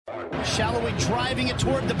Shalloway driving it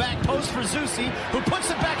toward the back post for Zusi, who puts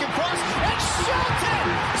it back across, and Shelton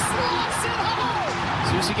slots it home!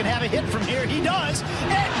 Zusi can have a hit from here, he does,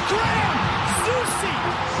 and Graham Zusi,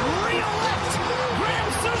 re-elect Graham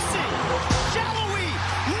Zusi! Shalloway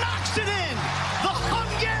knocks it in! The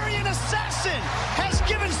Hungarian assassin has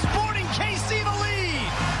given Sporting KC the lead!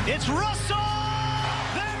 It's Russell!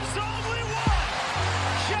 There's only one!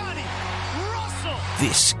 Johnny Russell!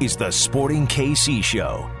 This is the Sporting KC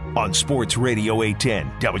Show on Sports Radio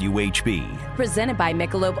 810 WHB. Presented by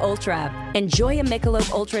Michelob Ultra. Enjoy a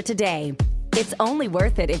Michelob Ultra today. It's only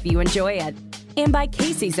worth it if you enjoy it. And by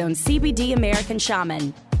Casey's own CBD American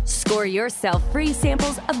Shaman. Score yourself free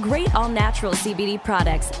samples of great all-natural CBD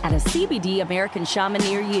products at a CBD American Shaman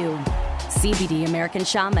near you. CBD American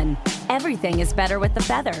Shaman. Everything is better with the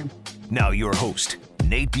feather. Now your host,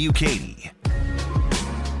 Nate Bukaty.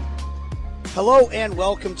 Hello and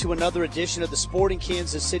welcome to another edition of the Sporting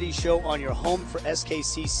Kansas City Show on your home for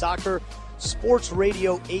SKC Soccer, Sports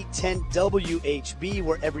Radio 810 WHB,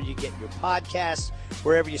 wherever you get your podcasts,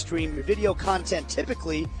 wherever you stream your video content.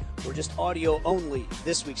 Typically, we're just audio only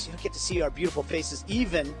this week, so you don't get to see our beautiful faces,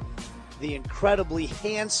 even the incredibly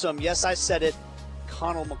handsome, yes, I said it,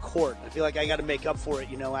 Conall McCourt. I feel like I got to make up for it,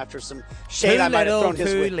 after some shade I might have thrown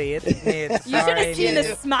his way. Late. You should have seen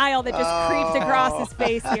the smile that just creeped across his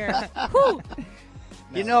face here. Whew.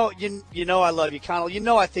 You know I love you,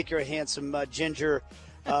 Conall. I think you're a handsome ginger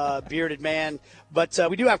bearded man. But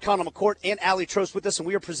we do have Conall McCourt and Ali Trost with us, and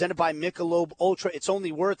we are presented by Michelob Ultra. It's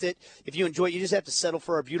only worth it. If you enjoy it, you just have to settle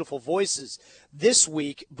for our beautiful voices this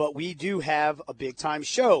week. But we do have a big-time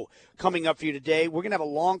show coming up for you today. We're going to have a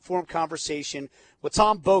long-form conversation with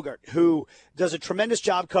Tom Bogert, who does a tremendous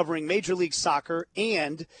job covering Major League Soccer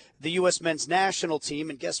and the U.S. men's national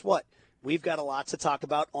team. And guess what? We've got a lot to talk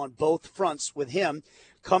about on both fronts with him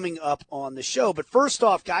coming up on the show. But first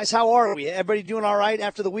off, guys, how are we? Everybody doing all right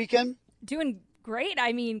after the weekend? Doing great.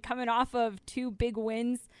 I mean, coming off of two big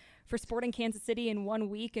wins for Sporting Kansas City in 1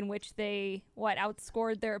 week in which they,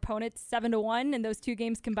 outscored their opponents 7-1 in those two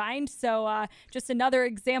games combined. So just another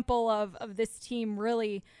example of this team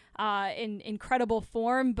really in incredible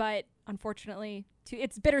form. But unfortunately,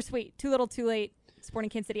 it's bittersweet. Too little, too late.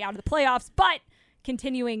 Sporting Kansas City out of the playoffs, but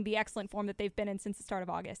continuing the excellent form that they've been in since the start of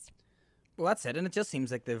August. Well, that's it, and it just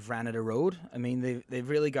seems like they've ran out of road. I mean, they've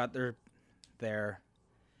really got their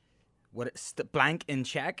blank in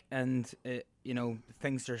check, and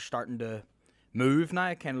things are starting to move now.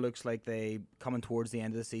 It kind of looks like they coming towards the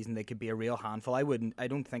end of the season. They could be a real handful. I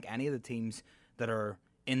don't think any of the teams that are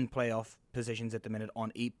in playoff positions at the minute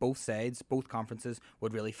on both sides, both conferences,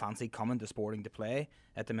 would really fancy coming to Sporting to play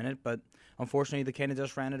at the minute. But unfortunately, they kind of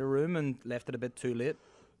just ran out of room and left it a bit too late.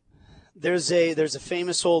 There's a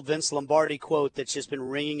famous old Vince Lombardi quote that's just been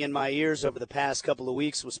ringing in my ears over the past couple of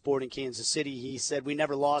weeks with Sporting Kansas City. He said, "We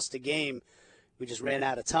never lost a game. We just ran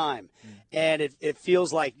out of time." And it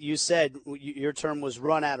feels like you said, your term was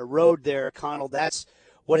run out of road there, Conall. That's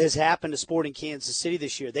what has happened to Sporting Kansas City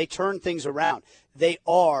this year. They turned things around. They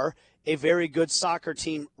are a very good soccer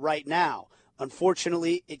team right now.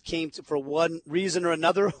 Unfortunately, it came to, for one reason or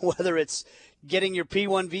another, whether it's getting your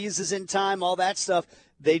P1 visas in time, all that stuff,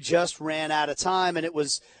 they just ran out of time. And it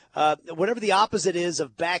was whatever the opposite is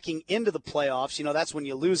of backing into the playoffs. That's when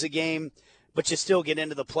you lose a game, but you still get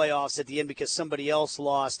into the playoffs at the end because somebody else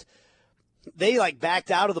lost. They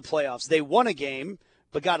backed out of the playoffs. They won a game,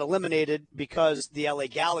 but got eliminated because the LA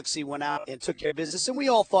Galaxy went out and took care of business. And we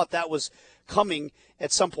all thought that was coming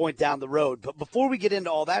at some point down the road. But before we get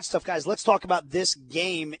into all that stuff, guys, let's talk about this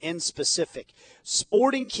game in specific.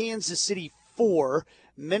 Sporting Kansas City 4,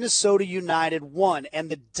 Minnesota United 1. And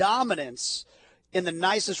the dominance in the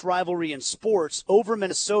nicest rivalry in sports over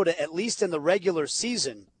Minnesota, at least in the regular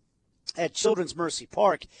season at Children's Mercy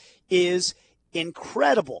Park, is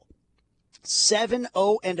incredible.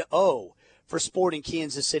 7-0-0 for Sporting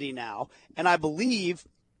Kansas City now. And I believe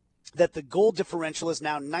that the goal differential is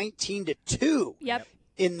now 19-2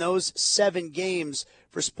 in those 7 games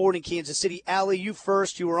for Sporting Kansas City. Ali, you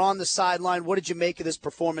first. You were on the sideline. What did you make of this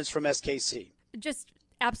performance from SKC? Just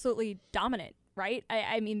absolutely dominant, right?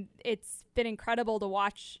 I mean, it's been incredible to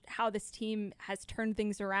watch how this team has turned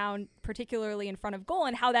things around, particularly in front of goal,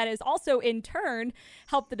 and how that has also in turn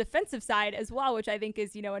helped the defensive side as well, which I think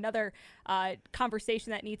is, another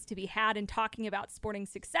conversation that needs to be had in talking about Sporting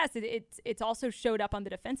success. It's also showed up on the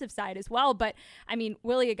defensive side as well. But I mean,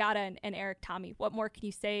 Willie Agata and Eric Tommy, what more can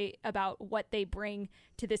you say about what they bring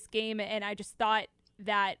to this game? And I just thought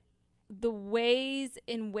that the ways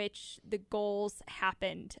in which the goals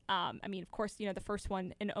happened, I mean, of course, the first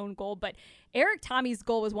one, an own goal, but Eric Tommy's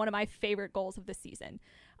goal was one of my favorite goals of the season.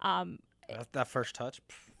 That first touch.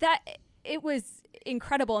 That it was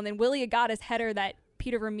incredible. And then Willie Agata's header that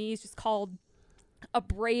Peter Vermees just called a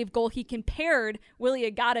brave goal. He compared Willie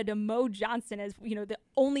Agata to Mo Johnson as, the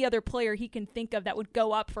only other player he can think of that would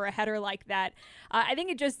go up for a header like that. I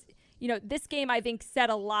think it just, this game, I think, said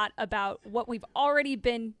a lot about what we've already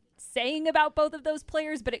been saying about both of those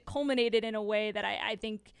players, but it culminated in a way that I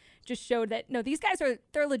think just showed that, no, these guys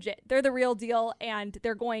they're legit. They're the real deal, and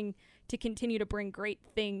they're going to continue to bring great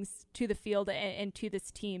things to the field and to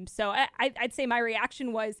this team. So I'd say my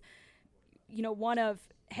reaction was, one of,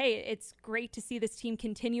 hey, it's great to see this team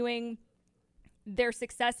continuing their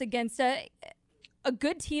success against a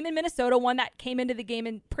good team in Minnesota, one that came into the game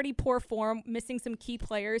in pretty poor form, missing some key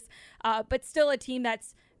players, but still a team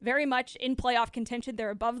that's very much in playoff contention. They're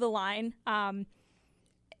above the line.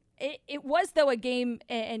 It was, though, a game,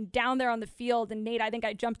 and down there on the field, and Nate, I think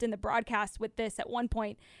I jumped in the broadcast with this at one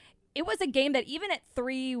point, it was a game that even at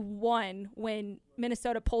 3-1, when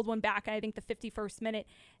Minnesota pulled one back, I think the 51st minute,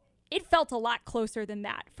 it felt a lot closer than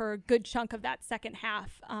that for a good chunk of that second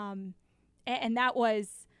half. And that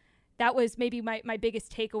was maybe my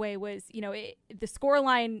biggest takeaway was, the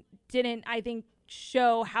scoreline didn't, I think,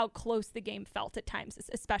 show how close the game felt at times,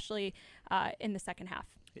 especially in the second half.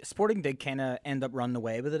 Sporting did kind of end up running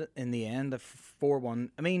away with it in the end, the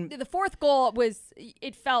 4-1. I mean, the fourth goal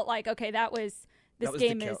it felt like, okay, that was the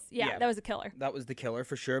killer. That was a killer. That was the killer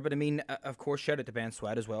for sure. But I mean, of course, shout out to Ben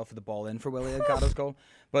Sweat as well for the ball in for Willie Agata's goal.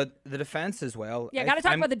 But the defense as well. Yeah, got to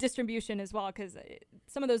talk about the distribution as well, because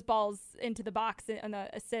some of those balls into the box and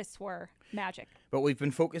the assists were magic. But we've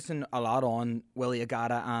been focusing a lot on Willie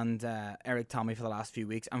Agata and Eric Tommy for the last few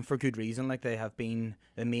weeks, and for good reason. Like, they have been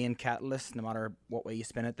the main catalyst, no matter what way you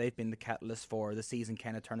spin it. They've been the catalyst for the season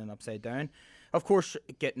kind of turning upside down. Of course,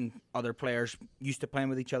 getting other players used to playing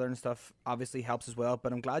with each other and stuff obviously helps as well,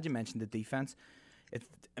 but I'm glad you mentioned the defense. It's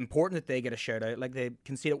important that they get a shout out. Like, they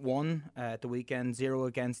conceded 1 at the weekend, 0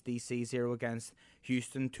 against DC, 0 against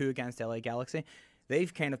Houston, 2 against LA Galaxy.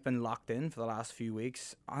 They've kind of been locked in for the last few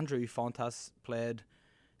weeks. Andrew Fontas played,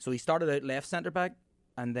 so he started out left centre back,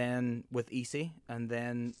 and then with EC, and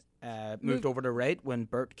then moved over to right when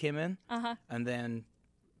Burt came in, and then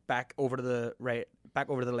back over to the right, back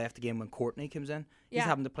over to the left again when Courtney comes in. He's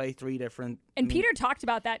having to play 3 different. And Peter talked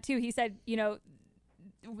about that too. He said,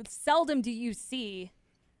 seldom do you see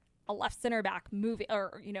a left center back moving,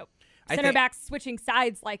 or center backs switching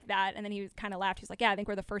sides like that. And then he was kind of laughed. He's like, "Yeah, I think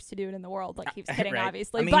we're the first to do it in the world." Like, he was kidding, right.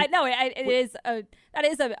 Obviously, but no, that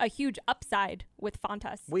is a huge upside with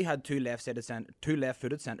Fontas. We had 2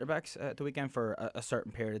 left-footed centre backs at the weekend for a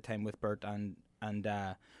certain period of time with Burt and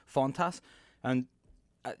Fontas, and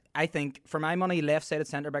I think, for my money, left-sided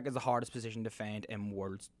centre-back is the hardest position to find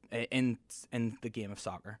in the game of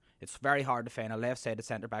soccer. It's very hard to find a left-sided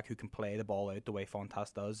centre-back who can play the ball out the way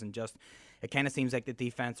Fontas does, and just, it kind of seems like the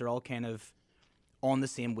defence are all kind of on the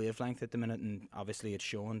same wavelength at the minute, and obviously it's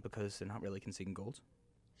showing because they're not really conceding goals.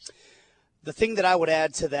 The thing that I would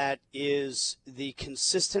add to that is the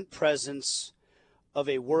consistent presence of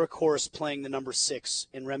a workhorse playing the number 6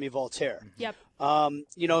 in Remy Voltaire. Yep.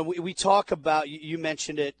 We talk about, you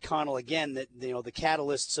mentioned it, Conall, again, that the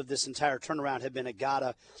catalysts of this entire turnaround have been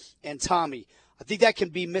Agata and Tommy. I think that can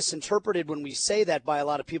be misinterpreted when we say that by a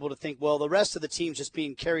lot of people to think, well, the rest of the team's just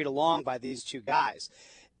being carried along by these 2 guys.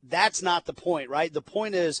 That's not the point, right? The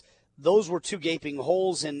point is those were 2 gaping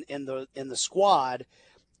holes in the squad.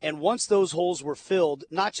 And once those holes were filled,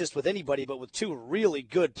 not just with anybody, but with 2 really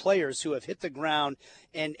good players who have hit the ground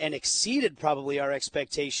and exceeded probably our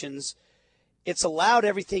expectations, it's allowed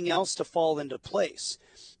everything else to fall into place.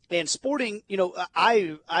 And Sporting,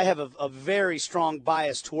 I have a very strong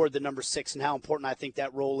bias toward the number 6 and how important I think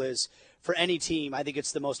that role is for any team. I think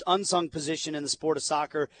it's the most unsung position in the sport of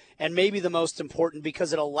soccer, and maybe the most important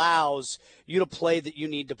because it allows you to play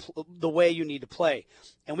the way you need to play.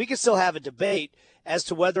 And we can still have a debate as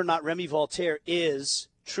to whether or not Remy Voltaire is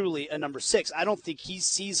truly a number 6. I don't think he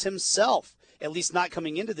sees himself, at least not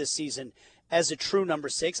coming into this season, as a true number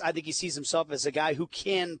 6. I think he sees himself as a guy who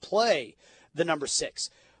can play the number 6.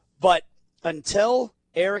 But until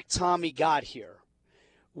Eric Tommy got here,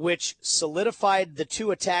 which solidified the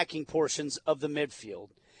 2 attacking portions of the midfield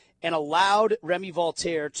and allowed Remy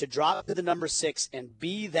Voltaire to drop to the number 6 and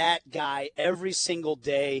be that guy every single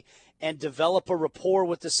day and develop a rapport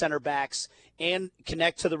with the center backs and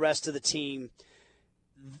connect to the rest of the team,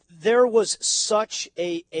 there was such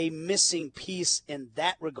a missing piece in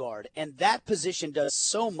that regard. And that position does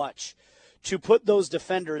so much to put those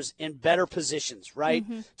defenders in better positions, right?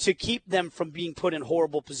 Mm-hmm. To keep them from being put in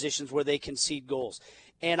horrible positions where they concede goals.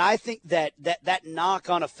 And I think that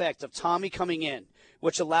knock-on effect of Tommy coming in,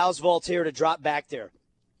 which allows Voltaire to drop back there,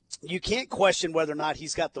 you can't question whether or not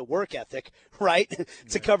he's got the work ethic, right,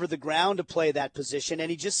 to cover the ground to play that position.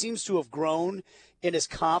 And he just seems to have grown in his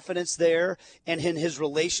confidence there and in his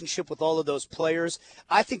relationship with all of those players.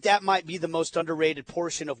 I think that might be the most underrated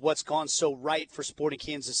portion of what's gone so right for Sporting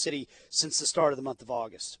Kansas City since the start of the month of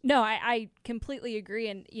August. No, I completely agree.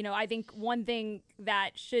 And, I think one thing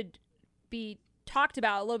that should be talked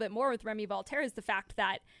about a little bit more with Remy Walter is the fact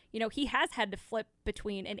that, he has had to flip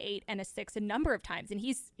between an 8 and a 6 a number of times. And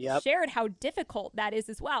he's shared how difficult that is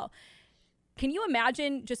as well. Can you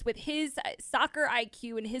imagine just with his soccer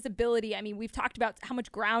IQ and his ability? I mean, we've talked about how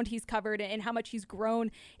much ground he's covered and how much he's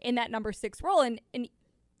grown in that number 6 role. And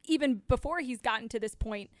even before he's gotten to this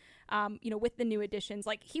point, with the new additions,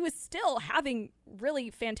 like he was still having really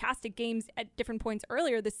fantastic games at different points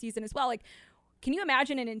earlier this season as well. Like, can you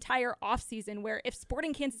imagine an entire offseason where if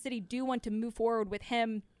Sporting Kansas City do want to move forward with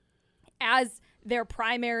him as their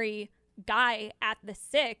primary guy at the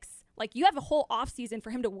 6, like you have a whole offseason for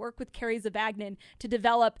him to work with Kerry Zavagnin to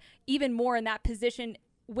develop even more in that position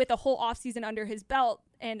with a whole offseason under his belt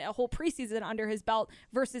and a whole preseason under his belt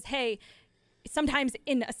versus, hey, sometimes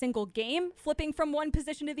in a single game flipping from one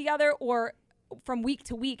position to the other or from week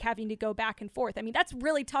to week having to go back and forth. I mean, that's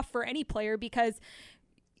really tough for any player because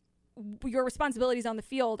your responsibilities on the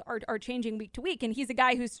field are changing week to week. And he's a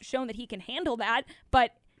guy who's shown that he can handle that,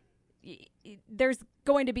 but there's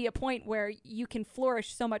going to be a point where you can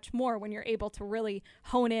flourish so much more when you're able to really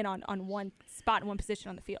hone in on one spot and one position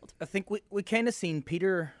on the field. I think we kind of seen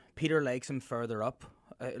Peter likes him further up.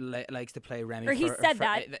 Likes to play Remy. Or he said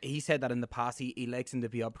that. He said that in the past. He likes him to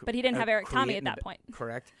be up. But he didn't have Eric Tommy at that point.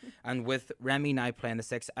 Correct. And with Remy now playing the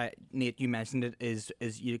 6, Nate, you mentioned it, is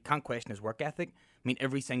you can't question his work ethic. I mean,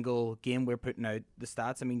 every single game we're putting out the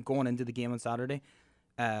stats. I mean, going into the game on Saturday,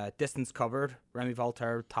 distance covered, Remy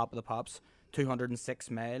Walter, top of the pops,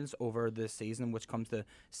 206 miles over the season, which comes to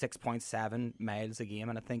 6.7 miles a game.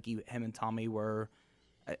 And I think him and Tommy were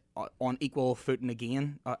on equal footing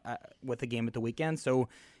again with the game at the weekend. So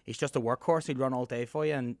he's just a workhorse. He'd run all day for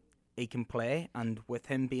you and he can play. And with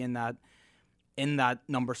him being that in that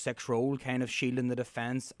number 6 role, kind of shielding the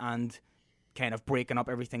defence and kind of breaking up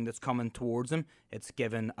everything that's coming towards him, it's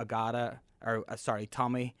given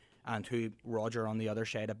Tommy and Roger on the other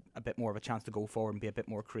side a bit more of a chance to go forward and be a bit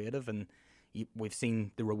more creative. And we've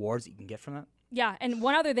seen the rewards you can get from that. Yeah, and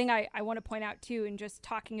one other thing I want to point out too, and just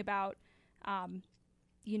talking about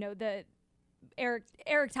the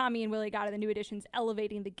Eric Tommy and Willie Gotta, the new additions,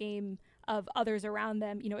 elevating the game of others around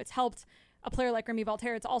them. It's helped a player like Remy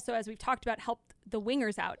Walter. It's also, as we've talked about, helped the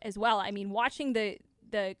wingers out as well. I mean, watching the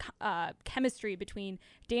chemistry between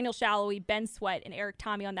Daniel Shallowy, Ben Sweat, and Eric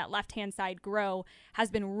Tommy on that left-hand side grow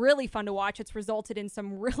has been really fun to watch. It's resulted in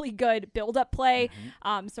some really good build-up play,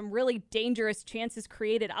 some really dangerous chances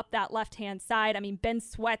created up that left-hand side. I mean, Ben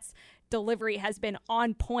Sweat's delivery has been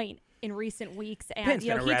on point in recent weeks, and he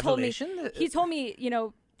told me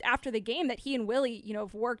after the game that he and Willie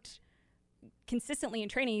have worked consistently in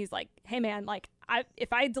training. He's like, hey man, like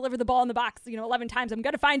if I deliver the ball in the box 11 times, I'm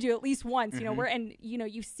gonna find you at least once.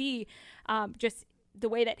 You see just the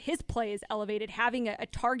way that his play is elevated, having a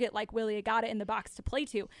target like Willie Agata in the box to play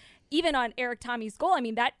to. Even on Eric Tommy's goal, I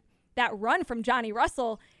mean that run from Johnny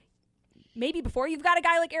Russell, maybe before you've got a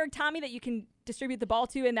guy like Eric Tommy that you can distribute the ball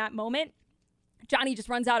to in that moment, Johnny just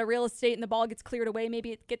runs out of real estate and the ball gets cleared away.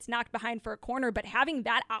 Maybe it gets knocked behind for a corner, but having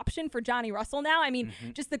that option for Johnny Russell now, I mean,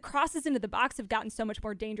 just the crosses into the box have gotten so much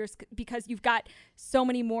more dangerous because you've got so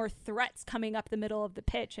many more threats coming up the middle of the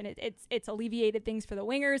pitch, and it's alleviated things for the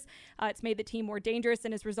wingers. It's made the team more dangerous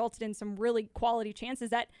and has resulted in some really quality chances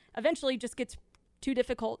that eventually just gets too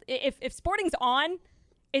difficult. If Sporting's on,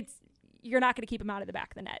 you're not going to keep him out of the back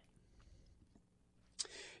of the net.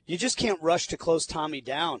 You just can't rush to close Tommy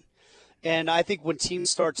down. And I think when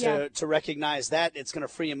teams start to recognize that, it's going to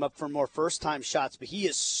free him up for more first-time shots. But he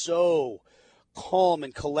is so calm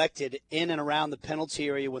and collected in and around the penalty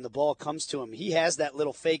area when the ball comes to him. He has that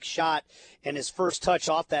little fake shot, and his first touch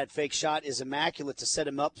off that fake shot is immaculate to set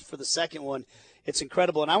him up for the second one. It's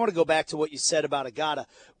incredible. And I want to go back to what you said about Agata.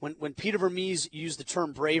 When Peter Vermees used the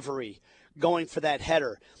term bravery going for that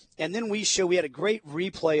header, and then we had a great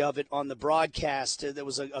replay of it on the broadcast. There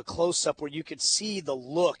was a close-up where you could see the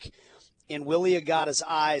look in Willie Agata's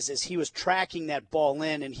eyes as he was tracking that ball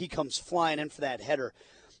in, and he comes flying in for that header.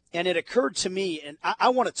 And it occurred to me, and I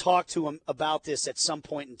want to talk to him about this at some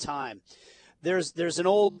point in time. There's an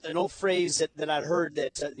old phrase that I'd heard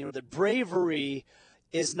that that bravery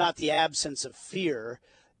is not the absence of fear;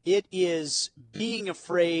 it is being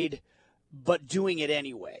afraid but doing it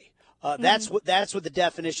anyway. That's what the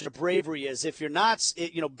definition of bravery is. If you're not,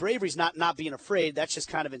 bravery's not being afraid. That's just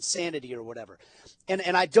kind of insanity or whatever. and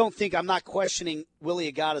I'm not questioning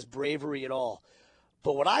Willie Agada's bravery at all.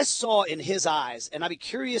 But what I saw in his eyes, and I'd be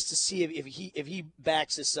curious to see if he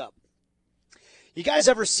backs this up. You guys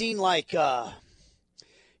ever seen you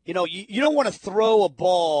don't want to throw a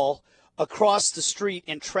ball across the street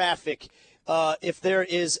in traffic if there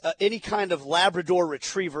is any kind of Labrador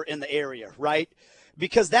retriever in the area, right?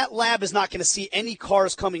 Because that lab is not going to see any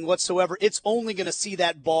cars coming whatsoever. It's only going to see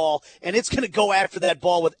that ball, and it's going to go after that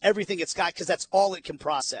ball with everything it's got because that's all it can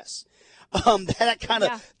process. That kind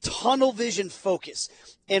of tunnel vision focus.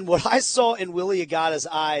 And what I saw in Willie Agada's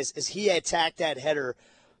eyes as he attacked that header,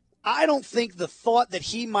 I don't think the thought that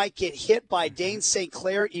he might get hit by Dane St.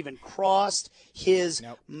 Clair even crossed his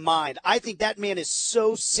mind. I think that man is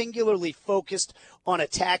so singularly focused on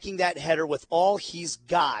attacking that header with all he's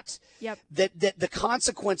got that the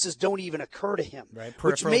consequences don't even occur to him. Right.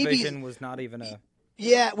 Peripheral vision was not even a...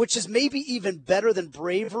 Yeah, which is maybe even better than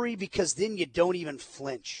bravery because then you don't even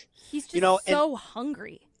flinch. He's just so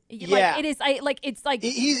hungry. Yeah.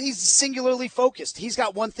 He's singularly focused. He's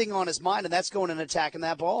got one thing on his mind, and that's going and attacking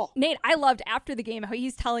that ball. Nate, I loved after the game how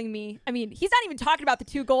he's telling me, I mean, he's not even talking about the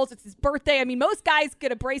 2 goals. It's his birthday. I mean, most guys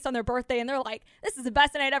get a brace on their birthday, and they're like, this is the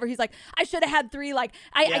best night ever. He's like, I should have had 3. Like,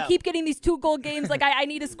 I keep getting these 2-goal games. Like, I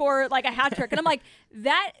need to score, like, a hat trick. And I'm like,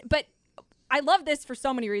 but I love this for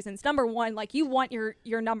so many reasons. Number one, like, you want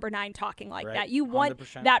your number 9 talking like that. You want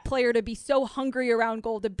 100%. That player to be so hungry around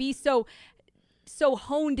goal, to be so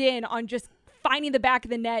honed in on just finding the back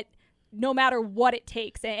of the net no matter what it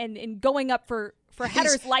takes and going up for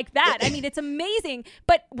headers like that. I mean, it's amazing.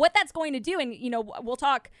 But what that's going to do, and, we'll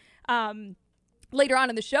talk later on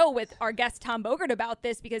in the show with our guest Tom Bogert about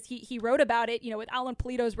this because he wrote about it, with Alan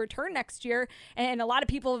Polito's return next year. And a lot of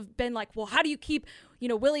people have been like, well, how do you keep,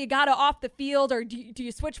 Willie Agada off the field, or do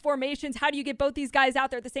you switch formations? How do you get both these guys out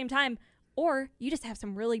there at the same time? Or you just have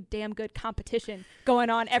some really damn good competition going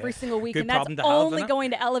on every single week. And that's only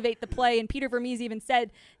going to elevate the play. And Peter Vermees even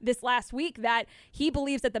said this last week that he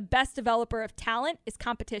believes that the best developer of talent is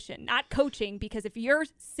competition, not coaching. Because if your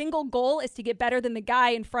single goal is to get better than the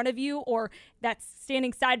guy in front of you, or that's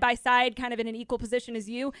standing side by side kind of in an equal position as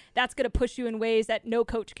you, that's going to push you in ways that no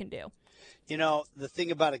coach can do. The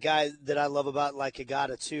thing about a guy that I love about like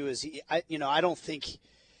Agada too is I don't think –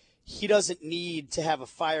 he doesn't need to have a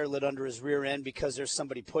fire lit under his rear end because there's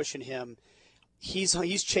somebody pushing him.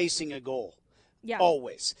 He's chasing a goal,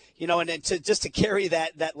 always. And then to carry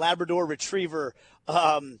that Labrador Retriever,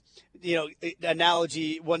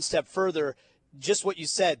 analogy one step further, just what you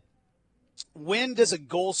said. When does a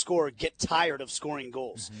goal scorer get tired of scoring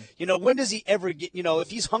goals? Mm-hmm. When does he ever get, if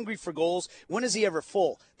he's hungry for goals, when is he ever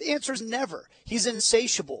full? The answer is never. He's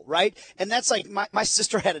insatiable, right? And that's like my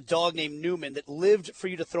sister had a dog named Newman that lived for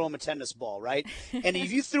you to throw him a tennis ball, right? And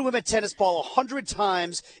if you threw him a tennis ball 100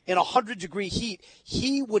 times in 100-degree heat,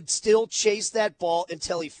 he would still chase that ball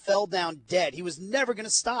until he fell down dead. He was never going to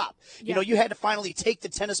stop. Yeah. You had to finally take the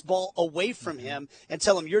tennis ball away from him and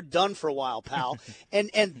tell him, you're done for a while, pal. and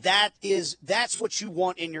that's what you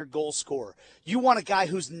want in your goal scorer. You want a guy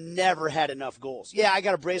who's never had enough goals. Yeah, I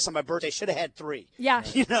got a brace on my birthday. Should have had 3. Yeah.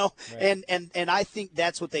 Right. And I think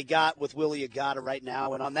that's what they got with Willie Agada right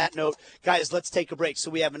now. And on that note, guys, let's take a break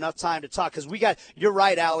so we have enough time to talk. Because you're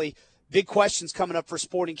right, Allie, big questions coming up for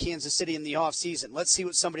Sporting Kansas City in the offseason. Let's see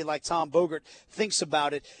what somebody like Tom Bogert thinks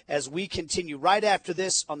about it as we continue right after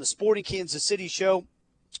this on the Sporting Kansas City show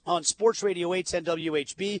on Sports Radio 810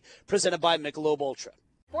 WHB, presented by Michelob Ultra.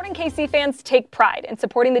 Sporting KC fans take pride in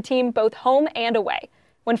supporting the team both home and away.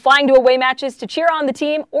 When flying to away matches to cheer on the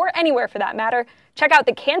team, or anywhere for that matter, check out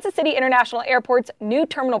the Kansas City International Airport's new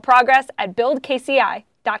terminal progress at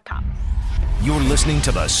buildkci.com. You're listening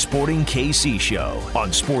to the Sporting KC Show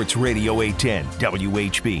on Sports Radio 810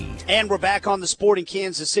 WHB. And we're back on the Sporting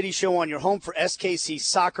Kansas City Show on your home for SKC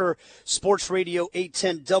Soccer, Sports Radio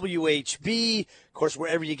 810 WHB. Of course,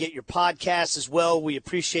 wherever you get your podcasts as well, we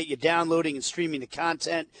appreciate you downloading and streaming the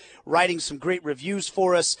content, writing some great reviews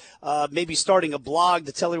for us, maybe starting a blog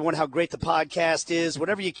to tell everyone how great the podcast is,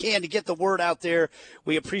 whatever you can to get the word out there.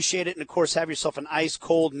 We appreciate it. And, of course, have yourself an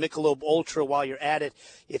ice-cold Michelob Ultra while you're at it.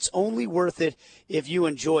 It's only worth it if you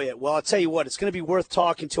enjoy it. Well, I'll tell you what, it's going to be worth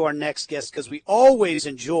talking to our next guest because we always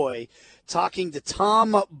enjoy talking to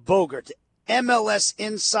Tom Bogert, MLS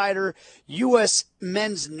insider, U.S.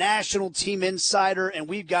 men's national team insider, and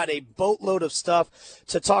we've got a boatload of stuff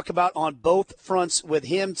to talk about on both fronts with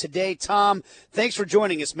him today. Tom, thanks for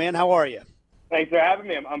joining us, man. How are you? Thanks for having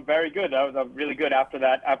me. I'm very good. That was really good after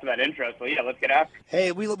that intro. So, yeah, let's get after it.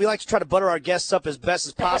 Hey, we like to try to butter our guests up as best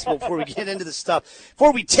as possible before we get into the stuff.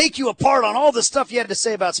 Before we take you apart on all the stuff you had to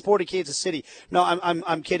say about Sporting Kansas City. No,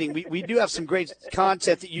 I'm kidding. We do have some great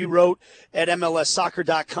content that you wrote at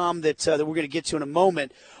MLSsoccer.com that we're going to get to in a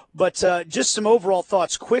moment. But just some overall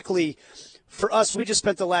thoughts quickly. For us, we just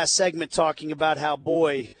spent the last segment talking about how,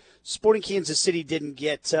 boy, Sporting Kansas City didn't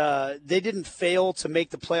fail to make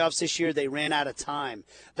the playoffs this year. They ran out of time.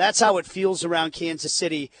 That's how it feels around Kansas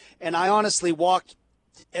City. And I honestly walked,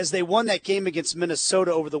 as they won that game against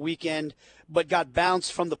Minnesota over the weekend, but got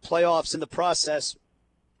bounced from the playoffs in the process.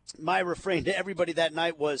 My refrain to everybody that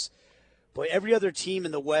night was, boy, every other team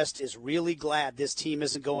in the West is really glad this team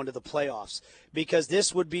isn't going to the playoffs, because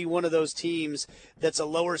this would be one of those teams that's a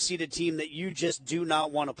lower-seeded team that you just do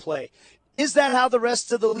not want to play. Is that how the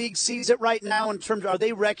rest of the league sees it right now in terms of, are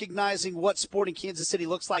they recognizing what Sporting Kansas City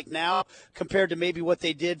looks like now compared to maybe what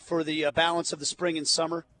they did for the balance of the spring and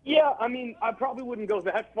summer? Yeah, I mean, I probably wouldn't go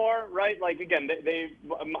that far, right? Like, again,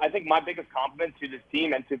 I think my biggest compliment to this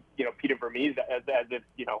team and to, Peter Vermees, as if,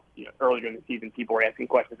 earlier in the season people were asking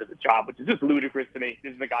questions of his job, which is just ludicrous to me.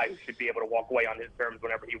 This is the guy who should be able to walk away on his terms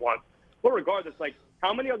whenever he wants. But regardless, like,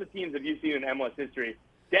 how many other teams have you seen in MLS history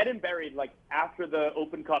dead and buried, like, after the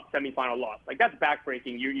Open Cup semifinal loss? Like, that's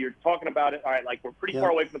backbreaking. You're talking about it. All right, like, we're pretty far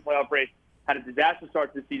away from the playoff race. Had a disaster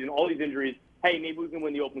start to the season, all these injuries. Hey, maybe we can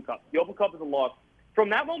win the Open Cup. The Open Cup is a loss.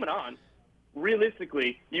 From that moment on,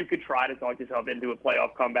 realistically, you could try to talk yourself into a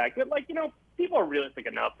playoff comeback. But, like, people are realistic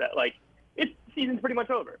enough that, like, it's season's pretty much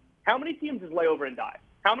over. How many teams just lay over and die?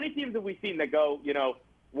 How many teams have we seen that go,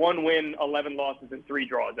 1 win, 11 losses, and 3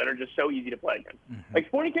 draws that are just so easy to play against? Mm-hmm. Like,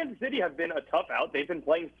 Sporting Kansas City have been a tough out. They've been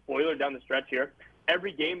playing spoiler down the stretch here.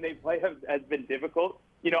 Every game they play has been difficult.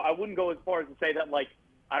 I wouldn't go as far as to say that, like,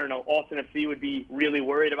 I don't know, Austin FC would be really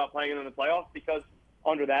worried about playing in the playoffs, because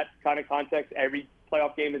under that kind of context, every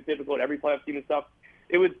playoff game is difficult, every playoff team and stuff.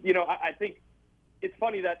 It was, I think it's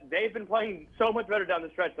funny that they've been playing so much better down the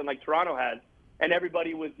stretch than, like, Toronto has. And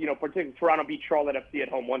everybody was, particularly Toronto beat Charlotte FC at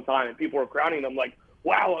home one time, and people were crowning them like,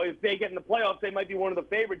 wow, if they get in the playoffs, they might be one of the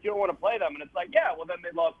favorites. You don't want to play them. And it's like, yeah, well, then they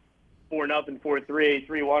lost 4-0, 4-3,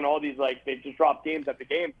 3-1, all these, like, they just dropped games after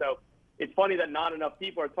game. So it's funny that not enough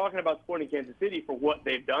people are talking about Sporting Kansas City for what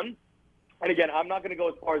they've done. And, again, I'm not going to go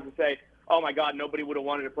as far as to say, oh, my God, nobody would have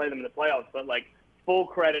wanted to play them in the playoffs. But, like, full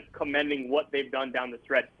credit commending what they've done down the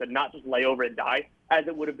stretch to not just lay over and die, as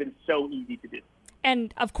it would have been so easy to do.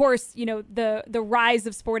 And, of course, the rise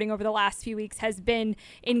of Sporting over the last few weeks has been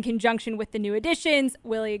in conjunction with the new additions,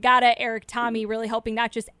 Willie Agata, Eric Tommy, really helping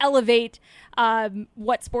not just elevate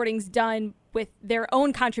what Sporting's done with their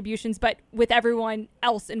own contributions, but with everyone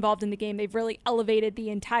else involved in the game. They've really elevated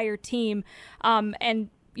the entire team.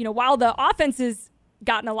 And, while the offense is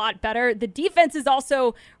gotten a lot better, the defense has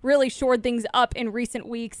also really shored things up in recent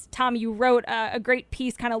weeks. Tom, you wrote a great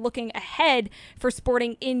piece kind of looking ahead for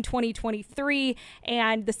Sporting in 2023.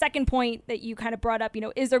 And the second point that you kind of brought up,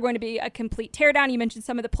 is there going to be a complete teardown? You mentioned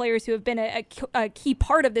some of the players who have been a key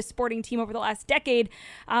part of this Sporting team over the last decade,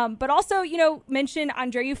 but also, mention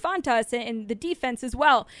Andreu Fontas and the defense as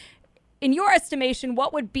well. In your estimation,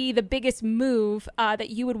 what would be the biggest move that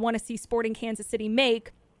you would want to see Sporting Kansas City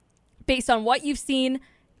make based on what you've seen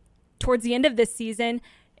towards the end of this season,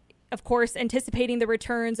 of course, anticipating the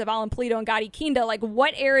returns of Alan Pulido and Gadi Kinda? Like,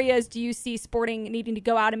 what areas do you see Sporting needing to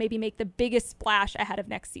go out and maybe make the biggest splash ahead of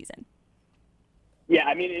next season? Yeah,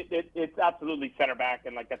 I mean, it's absolutely center back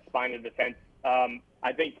and, like, that spine of defense.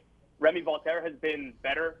 I think Remy Voltaire has been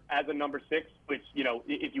better as a number 6, which,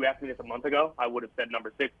 if you asked me this a month ago, I would have said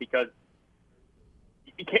number 6, because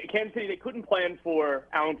Kansas City, they couldn't plan for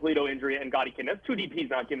Alan Pulido injury and Gadi Kinda. That's 2 DPs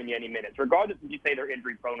not giving you any minutes. Regardless if you say they're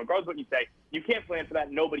injury prone, regardless of what you say, you can't plan for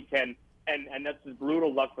that. Nobody can, and that's just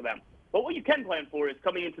brutal luck for them. But what you can plan for is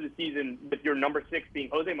coming into the season with your number 6 being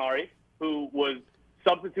Jose Mari, who was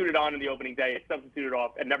substituted on in the opening day, substituted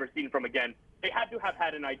off, and never seen from again. They had to have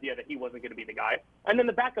had an idea that he wasn't going to be the guy. And then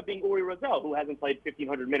the backup being Uri Rosell, who hasn't played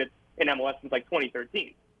 1,500 minutes in MLS since, like,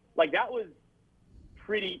 2013. Like, that was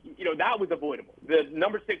pretty, that was avoidable. The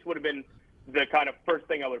number 6 would have been the kind of first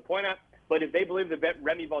thing I would point at. But if they believe that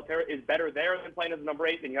Remy Voltaire is better there than playing as a number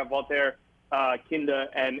 8, then you have Voltaire, Kinda,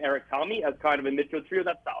 and Eric Tommy as kind of a midfield trio.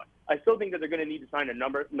 That's solid. I still think that they're going to need to sign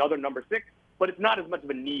another number 6, but it's not as much of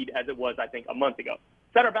a need as it was, I think, a month ago.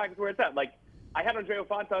 Center back is where it's at. Like, I had Andreu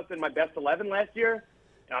Fontas in my best 11 last year,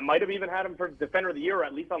 and I might have even had him for Defender of the Year, or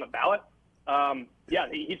at least on the ballot.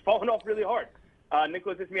 He's fallen off really hard.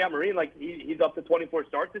 Nicholas Ismail-Marine, like, he's up to 24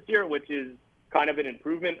 starts this year, which is kind of an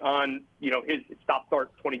improvement on, his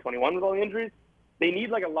stop-start 2021 with all the injuries. they need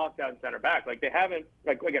like a lockdown center back. Like they haven't,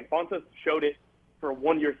 like again, Fonseca showed it for a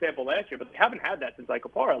 1-year sample last year, but they haven't had that since like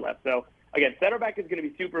Kapara left. So again, center back is going to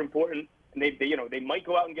be super important. And they might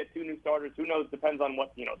go out and get 2 new starters. Who knows? Depends on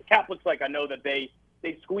what, the cap looks like. I know that they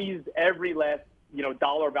squeezed every last,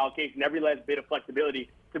 dollar of allocation, every last bit of flexibility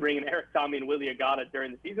to bring in Eric Tommy and Willie Agata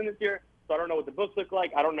during the season this year. So I don't know what the books look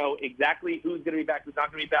like. I don't know exactly who's going to be back, who's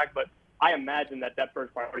not going to be back, but I imagine that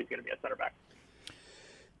first priority is going to be a center back.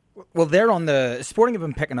 Well, they're on the Sporting have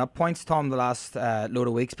been picking up points, Tom, the last load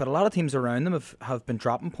of weeks, but a lot of teams around them have been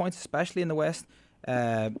dropping points, especially in the West.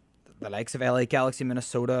 The likes of LA Galaxy,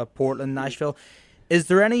 Minnesota, Portland, Nashville. Is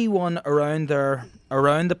there anyone around the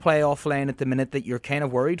playoff lane at the minute that you're kind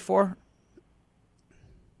of worried for?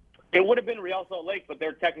 It would have been Real Salt Lake, but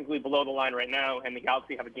they're technically below the line right now, and the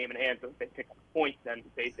Galaxy have a game in hand, so if they pick up a point, then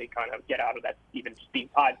they kind of get out of that even just being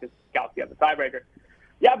tied because Galaxy has the tiebreaker.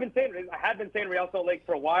 Yeah, I have been saying Real Salt Lake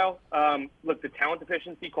for a while. Look, the talent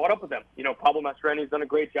deficiency caught up with them. Pablo Mastroeni's done a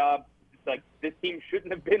great job. It's like this team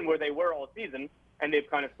shouldn't have been where they were all season, and they've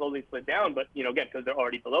kind of slowly slid down. But, again, because they're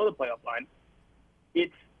already below the playoff line,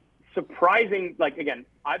 it's surprising. Like, again,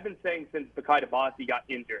 I've been saying since Bukaty got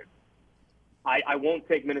injured, I won't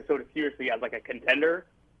take Minnesota seriously as like a contender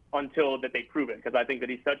until that they prove it, because I think that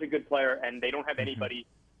he's such a good player, and they don't have anybody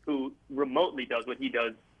who remotely does what he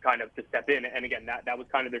does kind of to step in. And again, that was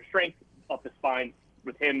kind of their strength up the spine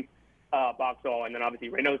with him, Boxall, and then obviously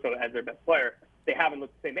Reynoso as their best player. They haven't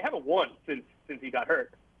looked the same. They haven't won since he got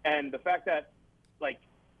hurt. And the fact that, like,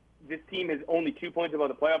 this team is only 2 points above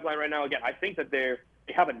the playoff line right now, again, I think that they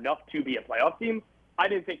have enough to be a playoff team. I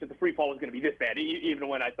didn't think that the free fall was going to be this bad, even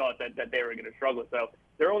when I thought that they were going to struggle. So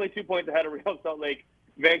they're only 2 points ahead of Real Salt Lake.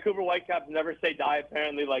 Vancouver Whitecaps never say die,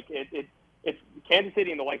 apparently. Like, it's Kansas City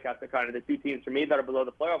and the Whitecaps are kind of the 2 teams for me that are below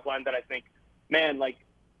the playoff line that I think, man, like,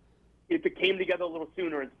 if it came together a little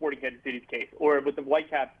sooner in Sporting Kansas City's case, or with the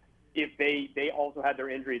Whitecaps, if they also had their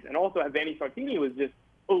injuries, and also if Vanni Sartini was just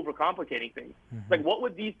overcomplicating things. Like, what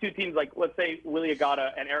would these 2 teams, like, let's say Willie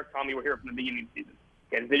Agata and Eric Tommy were here from the beginning of the season?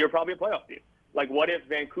 Kansas City are probably a playoff team. Like, what if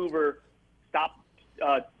Vancouver stopped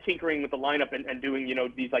tinkering with the lineup and doing,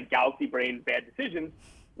 these, like, galaxy brain bad decisions?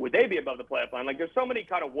 Would they be above the playoff line? Like, there's so many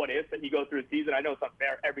kind of what ifs that you go through a season. I know it's not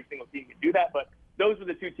fair. Every single team can do that, but those were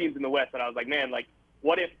the 2 teams in the West that I was like, man, like,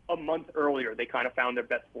 what if a month earlier they kind of found their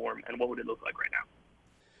best form, and what would it look like right now?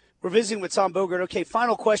 We're visiting with Tom Bogert. Okay,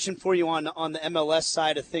 final question for you on the MLS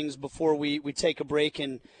side of things before we take a break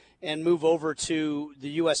and move over to the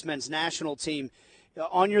U.S. men's national team.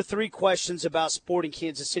 On your 3 questions about Sporting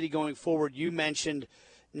Kansas City going forward, you mentioned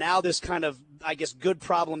now this kind of, I guess, good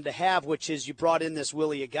problem to have, which is you brought in this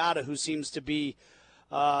Willie Agata, who seems to be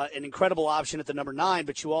an incredible option at the number 9,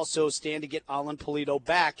 but you also stand to get Alan Pulido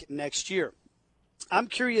back next year. I'm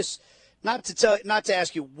curious, not to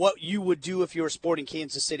ask you what you would do if you were Sporting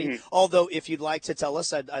Kansas City, although if you'd like to tell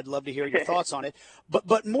us, I'd love to hear your thoughts on it.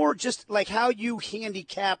 But more just like how you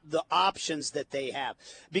handicap the options that they have,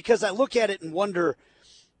 because I look at it and wonder,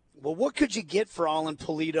 well, what could you get for Alan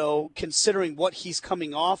Pulido, considering what he's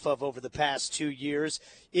coming off of over the past 2 years?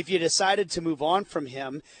 If you decided to move on from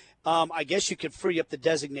him, I guess you could free up the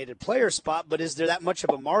designated player spot, but is there that much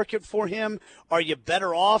of a market for him? Are you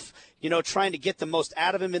better off, trying to get the most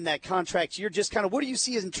out of him in that contract year? Just kind of what do you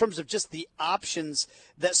see in terms of just the options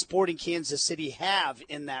that Sporting Kansas City have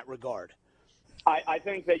in that regard? I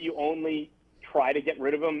think that you only try to get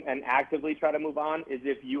rid of him and actively try to move on is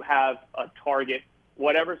if you have a target,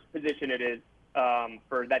 whatever position it is,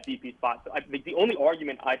 for that DP spot. So I think the only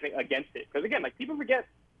argument I think against it, because again, like people forget,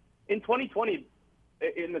 in 2020,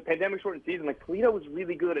 in the pandemic-shortened season, like Pulido was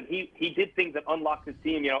really good, and he did things that unlocked his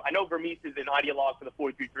team. I know Vermees is an ideologue for the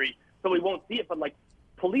 4-3-3, so we won't see it. But like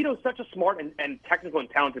Pulido's such a smart and technical and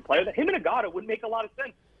talented player that him and Agata would make a lot of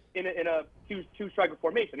sense in a two-striker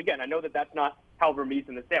formation. Again, I know that that's not how Vermees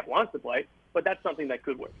and the staff wants to play, but that's something that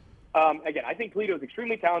could work. Again, I think Pulido is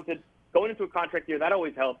extremely talented. Going into a contract year, that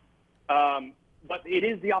always helps. But it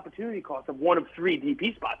is the opportunity cost of 1 of 3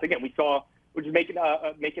 DP spots. Again, we saw, which is making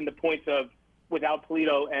the points of, without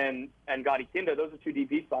Pulido and Gotti Kinda, those are 2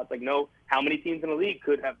 DP spots. Like, how many teams in the league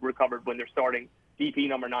could have recovered when they're starting DP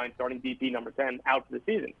number 9, starting DP number 10 out for the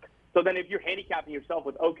season? So then if you're handicapping yourself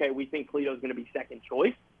with, okay, we think Pulido is going to be second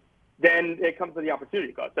choice, then it comes to the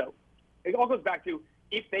opportunity cost. So it all goes back to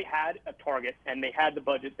if they had a target and they had the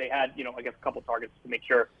budget, they had, I guess a couple targets to make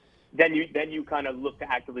sure, then you kind of look to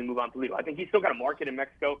actively move on Pulido. I think he's still got a market in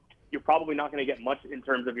Mexico. You're probably not going to get much in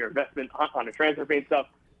terms of your investment on the transfer fee and stuff.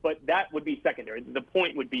 But that would be secondary. The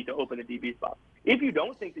point would be to open the DB spot. If you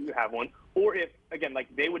don't think that you have one, or if, again, like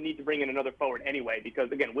they would need to bring in another forward anyway,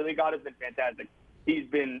 because, again, Willie Gott has been fantastic. He's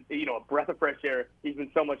been, a breath of fresh air. He's been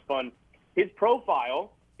so much fun. his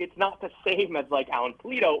profile, it's not the same as like Alan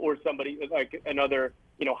Polito or somebody like another,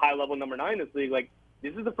 high-level number 9 in this league. Like,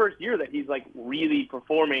 this is the first year that he's like really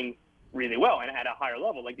performing really well and at a higher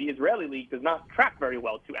level. Like, the Israeli league does not track very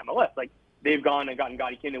well to MLS. Like, they've gone and gotten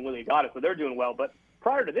Bukaty and Willie Agata, so they're doing well. But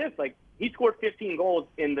prior to this, like, he scored 15 goals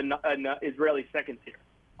in the Israeli second tier.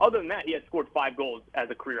 Other than that, he had scored 5 goals as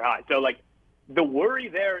a career high. So, like, the worry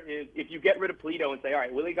there is if you get rid of Polito and say, all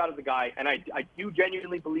right, Willie Agata's the guy, and I do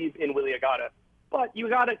genuinely believe in Willie Agata, but you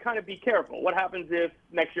got to kind of be careful. What happens if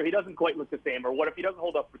next year he doesn't quite look the same, or what if he doesn't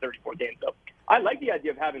hold up for 34 games? So I like the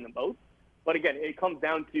idea of having them both, but again, it comes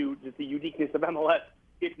down to just the uniqueness of MLS.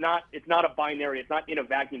 It's not a binary. It's not in a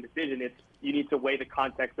vacuum decision. It's you need to weigh the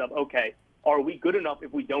context of, okay, are we good enough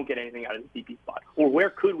if we don't get anything out of the CP spot? Or where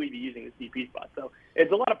could we be using the CP spot? So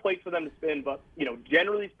it's a lot of plates for them to spin, but,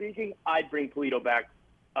 generally speaking, I'd bring Polito back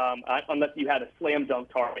unless you had a slam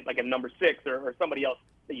dunk target, like a number 6 or somebody else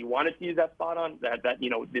that you wanted to use that spot on, that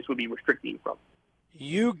this would be restricting you from.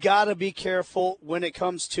 You got to be careful when it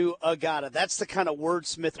comes to Agata. That's the kind of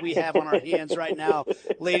wordsmith we have on our hands right now,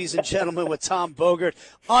 ladies and gentlemen, with Tom Bogert.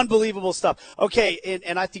 Unbelievable stuff. Okay,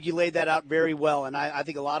 and I think you laid that out very well, and I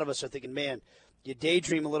think a lot of us are thinking, man, you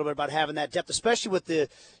daydream a little bit about having that depth, especially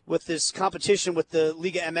with this competition with the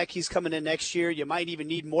Liga MX coming in next year. You might even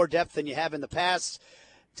need more depth than you have in the past.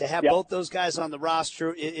 To have both those guys on the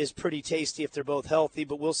roster is pretty tasty if they're both healthy,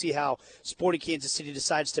 but we'll see how Sporting Kansas City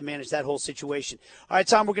decides to manage that whole situation. All right,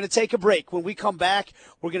 Tom, we're going to take a break. When we come back,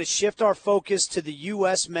 we're going to shift our focus to the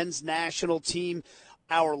U.S. men's national team,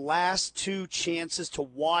 our last 2 chances to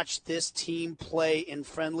watch this team play in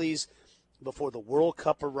friendlies before the World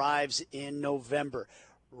Cup arrives in November.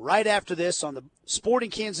 Right after this on the Sporting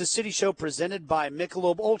Kansas City show presented by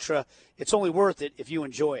Michelob Ultra. It's only worth it if you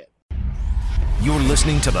enjoy it. You're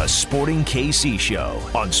listening to the Sporting KC Show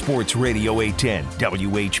on Sports Radio 810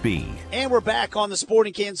 WHB. And we're back on the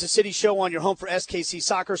Sporting Kansas City Show on your home for SKC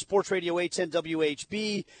Soccer, Sports Radio 810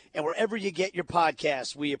 WHB, and wherever you get your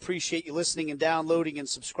podcasts. We appreciate you listening and downloading and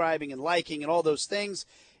subscribing and liking and all those things.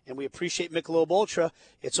 And we appreciate Michelob Ultra.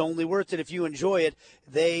 It's only worth it if you enjoy it.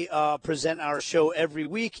 They present our show every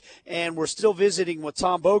week, and we're still visiting with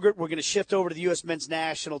Tom Bogert. We're going to shift over to the U.S. men's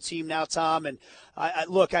national team now, Tom. And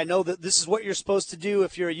I know that this is what you're supposed to do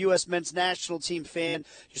if you're a U.S. men's national team fan.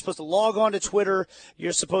 You're supposed to log on to Twitter.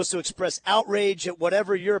 You're supposed to express outrage at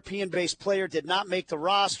whatever European-based player did not make the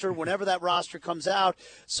roster whenever that roster comes out.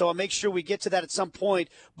 So I'll make sure we get to that at some point.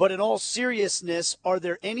 But in all seriousness, are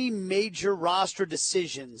there any major roster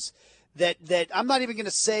decisions that I'm not even going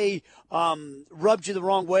to say rubbed you the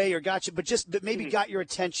wrong way or got you, but maybe got your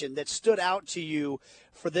attention that stood out to you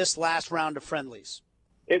for this last round of friendlies?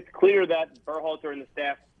 It's clear that Berhalter and the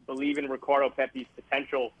staff believe in Ricardo Pepi's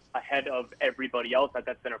potential ahead of everybody else at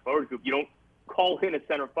that center forward group. You don't call in a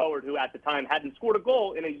center forward who at the time hadn't scored a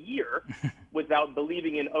goal in a year without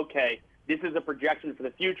believing in, okay, this is a projection for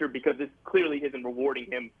the future because this clearly isn't rewarding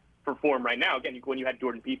him for form right now. Again, when you had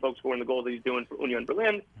Jordan Pifo scoring the goals that he's doing for Union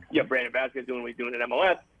Berlin, you have Brandon Vasquez doing what he's doing in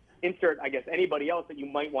MLS. Insert, I guess, anybody else that you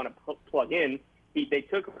might want to plug in. They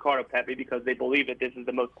took Ricardo Pepi because they believe that this is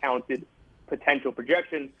the most talented potential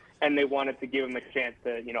projection, and they wanted to give him a chance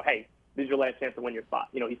to, hey, this is your last chance to win your spot.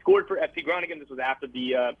 He scored for FC Groningen. This was after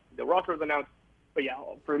the roster was announced. But, yeah,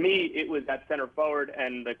 for me, it was that center forward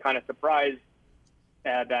and the kind of surprise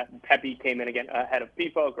that Pepi came in again ahead of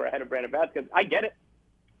Pifo or ahead of Brandon Vasquez. I get it.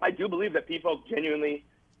 I do believe that Pifo genuinely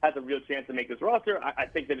has a real chance to make this roster. I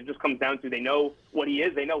think that it just comes down to they know what he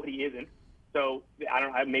is, they know what he isn't. So I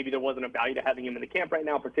don't know, maybe there wasn't a value to having him in the camp right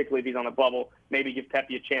now, particularly if he's on the bubble. Maybe give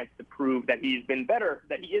Pepi a chance to prove that he's been better,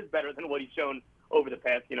 that he is better than what he's shown over the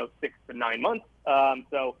past 6 to 9 months.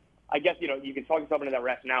 So I guess you can talk yourself into that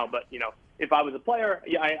rationale. But if I was a player,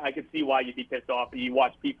 I could see why you'd be pissed off. You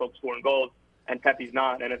watch Pifo scoring goals and Pepi's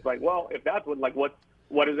not, and it's like, well, if that's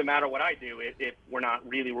what does it matter what I do if we're not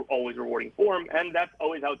really always rewarding form? And that's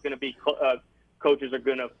always how it's going to be. Coaches are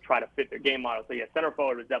going to try to fit their game model. So, yeah, center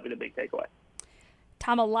forward was definitely the big takeaway.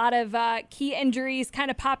 Tom, a lot of key injuries kind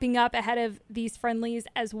of popping up ahead of these friendlies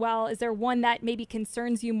as well. Is there one that maybe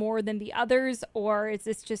concerns you more than the others, or is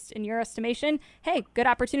this just, in your estimation, hey, good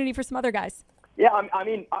opportunity for some other guys? Yeah, I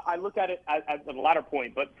mean, I look at it as the latter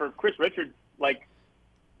point. But for Chris Richards,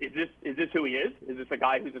 is this who he is? Is this a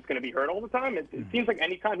guy who's just going to be hurt all the time? It seems like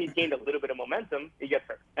anytime he's gained a little bit of momentum, he gets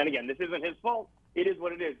hurt. And again, this isn't his fault. It is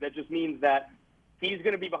what it is. That just means that he's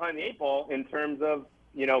going to be behind the 8 ball in terms of,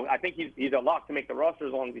 I think he's a lock to make the roster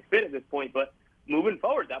as long as he's fit at this point. But moving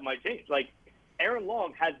forward, that might change. Aaron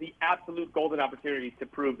Long has the absolute golden opportunity to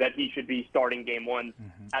prove that he should be starting game one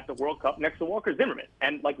at the World Cup next to Walker Zimmerman.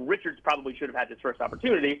 And, like, Richards probably should have had his first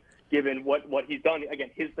opportunity, given what he's done. Again,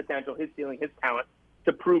 his potential, his ceiling, his talent,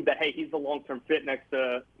 to prove that, hey, he's the long-term fit next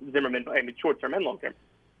to Zimmerman, I mean, short-term and long-term.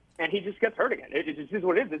 And he just gets hurt again. It just is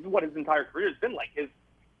what it is. This is what his entire career has been like.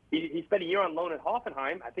 He spent a year on loan at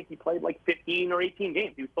Hoffenheim. I think he played like 15 or 18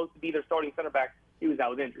 games. He was supposed to be their starting center back. He was out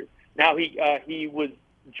with injury. Now he was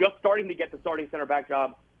just starting to get the starting center back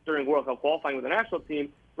job during World Cup qualifying with the national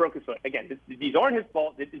team, broke his foot. Again, these aren't his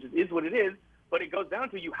fault. It just is what it is. But it goes down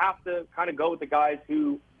to you have to kind of go with the guys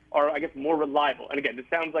who are, I guess, more reliable. And again, this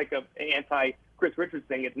sounds like an anti-Chris Richards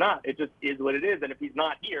thing. It's not. It just is what it is. And if he's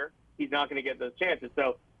not here, he's not going to get those chances.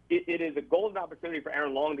 So it is a golden opportunity for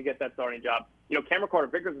Aaron Long to get that starting job. You know, Cameron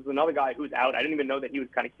Carter-Vickers is another guy who's out. I didn't even know that he was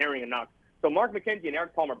kind of carrying a knock. So Mark McKenzie and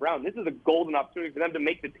Eric Palmer-Brown, this is a golden opportunity for them to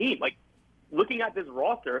make the team. Like, looking at this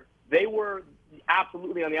roster, they were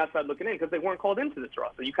absolutely on the outside looking in because they weren't called into this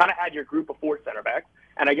roster. You kind of had your group of 4 center backs,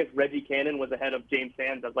 and I guess Reggie Cannon was ahead of James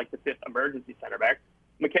Sands as like the 5th emergency center back.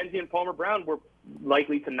 McKenzie and Palmer-Brown were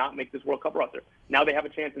likely to not make this World Cup roster. Now they have a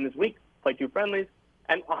chance in this week, play 2 friendlies.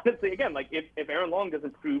 And honestly, again, like if Aaron Long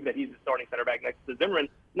doesn't prove that he's the starting center back next to Zimmerman,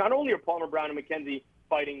 not only are Palmer-Brown and McKenzie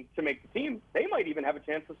fighting to make the team, they might even have a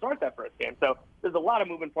chance to start that first game. So there's a lot of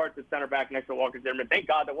moving parts at center back next to Walker Zimmerman. Thank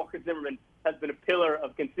God that Walker Zimmerman has been a pillar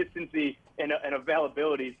of consistency and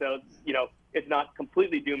availability. So, you know, it's not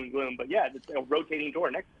completely doom and gloom. But, yeah, it's a rotating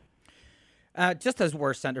door next. Just as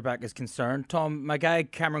where centre back is concerned, Tom, my guy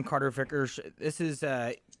Cameron Carter-Vickers, this is,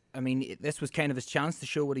 this was kind of his chance to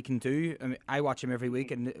show what he can do. I mean, I watch him every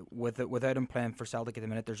week, and without him playing for Celtic at the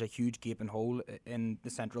minute, there's a huge gaping hole in the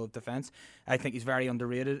central of defence. I think he's very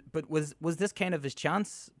underrated. But was this kind of his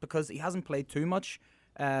chance? Because he hasn't played too much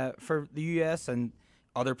for the US, and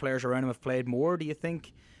other players around him have played more. Do you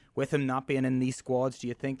think, with him not being in these squads, do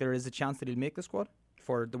you think there is a chance that he'll make the squad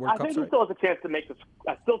for the World Cup? I think he still has a chance to make the.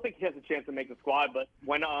 I still think he has a chance to make the squad. But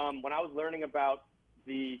when I was learning about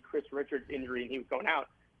the Chris Richards injury and he was going out,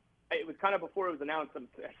 it was kind of before it was announced. I'm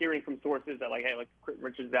hearing from sources that, like, hey, like, Chris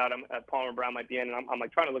Richards out, Palmer-Brown might be in, and I'm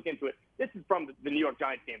like trying to look into it. This is from the New York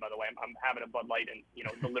Giants game, by the way. I'm having a Bud Light in, you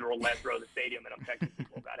know, the literal last row of the stadium, and I'm texting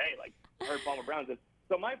people about, hey, like, I heard Palmer-Brown's in.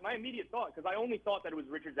 So my immediate thought, because I only thought that it was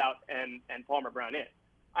Richards out and Palmer-Brown in.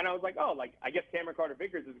 And I was like, oh, like, I guess Cameron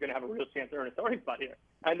Carter-Vickers is going to have a real chance to earn a starting spot here.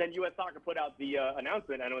 And then U.S. Soccer put out the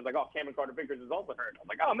announcement, and it was like, oh, Cameron Carter-Vickers is also hurt. I was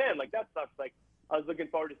like, oh, man, like, that sucks. Like, I was looking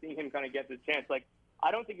forward to seeing him kind of get this chance. Like,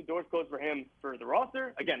 I don't think the door's closed for him for the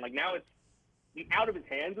roster. Again, like, now it's out of his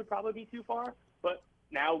hands would probably be too far. But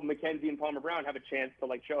now McKenzie and Palmer-Brown have a chance to,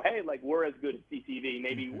 like, show, hey, like, we're as good as CCV.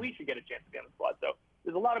 Maybe we should get a chance to be on the squad. So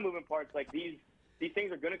there's a lot of moving parts. Like, these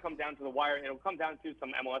things are going to come down to the wire. It'll come down to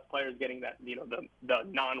some MLS players getting that, you know, the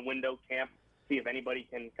non-window camp, see if anybody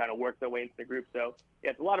can kind of work their way into the group. So,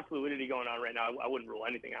 yeah, it's a lot of fluidity going on right now. I wouldn't rule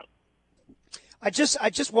anything out. I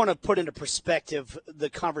just want to put into perspective the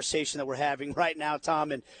conversation that we're having right now,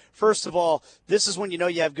 Tom. And first of all, this is when you know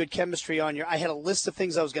you have good chemistry on your. I had a list of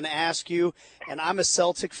things I was going to ask you, and I'm a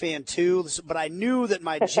Celtic fan too. But I knew that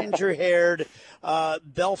my ginger-haired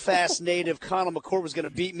Belfast native Conall McCourt was going to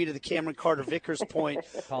beat me to the Cameron Carter-Vickers point.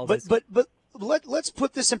 But let's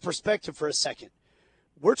put this in perspective for a second.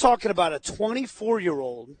 We're talking about a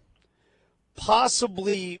 24-year-old,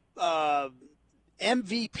 possibly.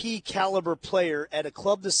 MVP caliber player at a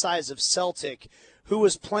club the size of Celtic, who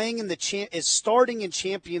is playing in is starting in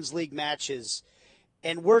Champions League matches,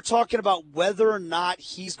 and we're talking about whether or not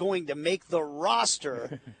he's going to make the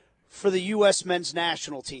roster for the U.S. men's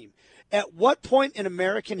national team. At what point in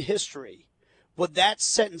American history would that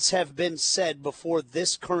sentence have been said before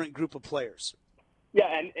this current group of players? Yeah,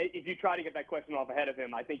 and if you try to get that question off ahead of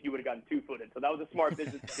him, I think you would have gotten 2-footed. So that was a smart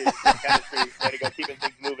business decision. Way to go, keeping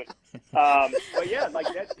things moving. But yeah, like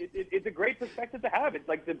it's a great perspective to have. It's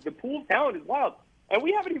like the pool of talent is wild, and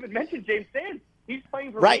we haven't even mentioned James Sands. He's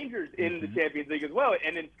playing for Rangers in the Champions League as well,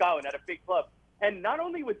 and in Scotland at a big club. And not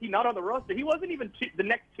only was he not on the roster, he wasn't even the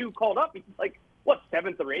next 2 called up. He's like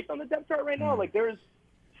 7th or 8th on the depth chart right now. Like, there's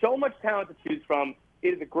so much talent to choose from.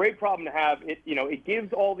 It is a great problem to have. It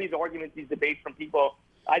gives all these arguments, these debates from people.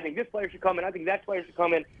 I think this player should come in. I think that player should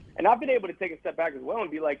come in. And I've been able to take a step back as well and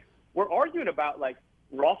be like, we're arguing about, like,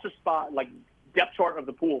 roster spot, like, depth chart of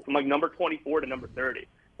the pool from, like, number 24 to number 30.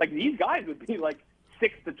 Like, these guys would be, like,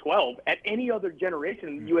 6 to 12 at any other generation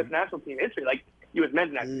in U.S. national team history, like U.S.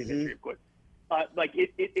 men's national team history, of course.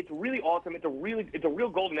 It's really awesome. It's a real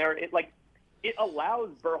golden era. It allows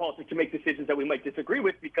Berhalter to make decisions that we might disagree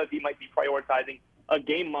with because he might be prioritizing a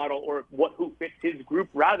game model or who fits his group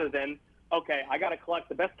rather than okay, I got to collect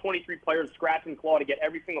the best 23 players, scratch and claw to get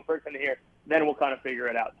every single person in here. Then we'll kind of figure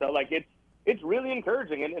it out. So, like, it's really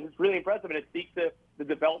encouraging and it's really impressive, and it speaks to the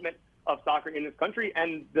development of soccer in this country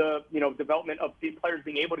and the development of the players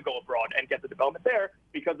being able to go abroad and get the development there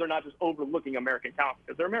because they're not just overlooking American talent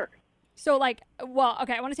because they're American. So, like, well,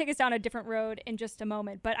 okay, I want to take us down a different road in just a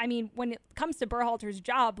moment. But, I mean, when it comes to Berhalter's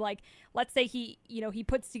job, like, let's say he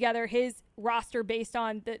puts together his roster based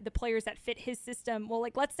on the players that fit his system. Well,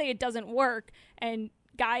 like, let's say it doesn't work and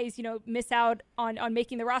guys, miss out on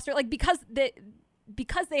making the roster. Like, because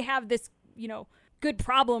they have this, good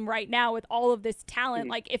problem right now with all of this talent.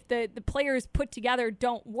 Like, if the players put together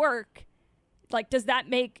don't work, like, does that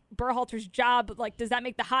make Berhalter's job, like, does that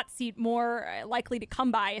make the hot seat more likely to come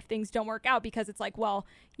by if things don't work out? Because it's like, well,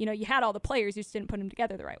 you had all the players, you just didn't put them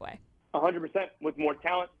together the right way. 100%. With more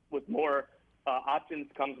talent, with more options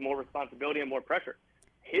comes more responsibility and more pressure.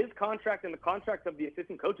 His contract and the contracts of the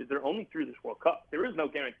assistant coaches, they're only through this World Cup. There is no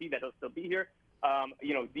guarantee that he'll still be here.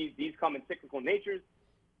 These come in cyclical natures.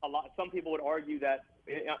 Some people would argue that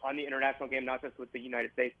on the international game, not just with the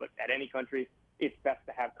United States, but at any country, it's best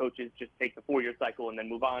to have coaches just take the 4-year cycle and then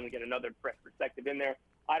move on and get another fresh perspective in there.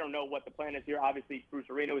 I don't know what the plan is here. Obviously, Bruce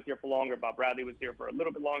Arena was here for longer. Bob Bradley was here for a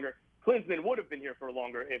little bit longer. Klinsmann would have been here for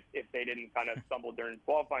longer if they didn't kind of stumble during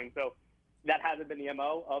qualifying. So that hasn't been the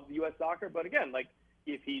MO of the U.S. soccer. But again, like,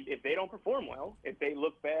 if they don't perform well, if they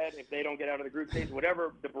look bad, if they don't get out of the group stage,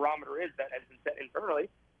 whatever the barometer is that has been set internally,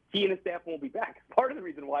 he and his staff won't be back. Part of the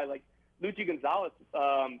reason why, like, Luchi Gonzalez,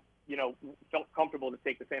 felt comfortable to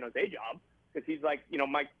take the San Jose job because he's like,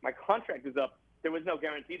 my contract is up. There was no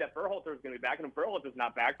guarantee that Berhalter was going to be back, and if Berhalter's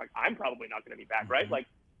not back, like, I'm probably not going to be back, right? Like,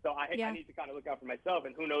 so I need to kind of look out for myself,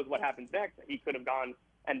 and who knows what happens next. He could have gone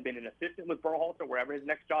and been an assistant with Berhalter, wherever his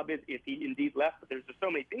next job is, if he indeed left. But there's just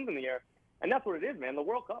so many things in the air. And that's what it is, man. The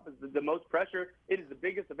World Cup is the most pressure. It is the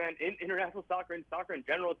biggest event in international soccer and soccer in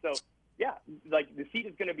general. So, yeah, like, the seat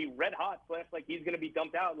is going to be red hot. Slash, like, he's going to be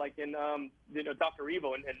dumped out, like in Dr.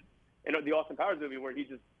 Evil and the Austin Powers movie where he's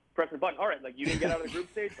just pressing a button. All right, like, you didn't get out of the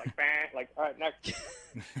group stage, like, bang, like, all right, next.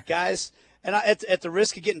 Guys, and at the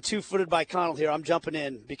risk of getting two-footed by Conall here, I'm jumping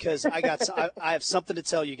in because I have something to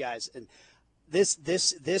tell you guys. And this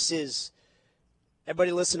is –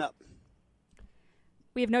 everybody listen up.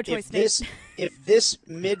 We have no choice. If this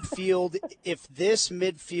midfield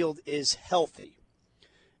is healthy,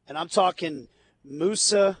 and I'm talking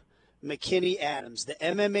Musa, McKinney, Adams, the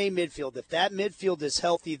MMA midfield, if that midfield is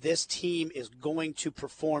healthy, this team is going to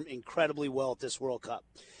perform incredibly well at this World Cup.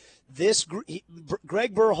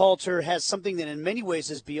 Greg Berhalter has something that in many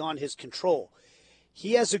ways is beyond his control.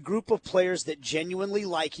 He has a group of players that genuinely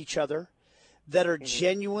like each other, that are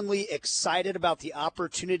genuinely excited about the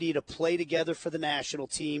opportunity to play together for the national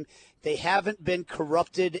team. They haven't been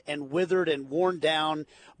corrupted and withered and worn down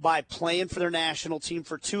by playing for their national team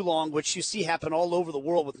for too long, which you see happen all over the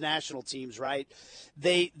world with national teams, right?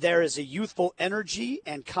 There is a youthful energy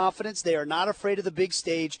and confidence. They are not afraid of the big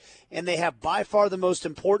stage, and they have by far the most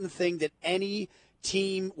important thing that any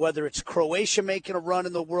team, whether it's Croatia making a run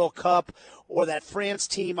in the World Cup or that France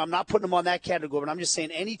team, I'm not putting them on that category, but I'm just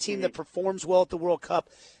saying any team that performs well at the World Cup,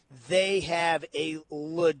 they have a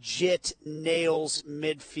legit nails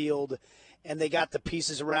midfield, and they got the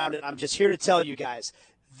pieces around it. I'm just here to tell you guys,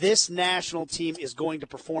 this national team is going to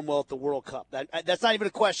perform well at the World Cup. That's not even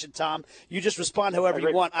a question, Tom. You just respond however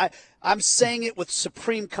you want. I'm saying it with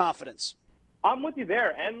supreme confidence. I'm with you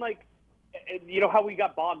there, and, like, you know how we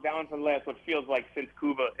got bogged down for the last, what feels like since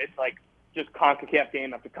Cuba. It's like just CONCACAF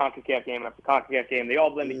game after CONCACAF game after CONCACAF game. They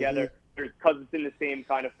all blend together. Because it's in the same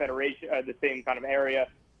kind of federation, the same kind of area.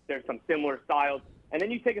 There's some similar styles. And then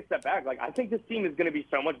you take a step back. Like, I think this team is going to be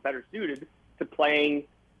so much better suited to playing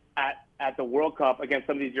at the World Cup against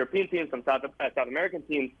some of these European teams, some South American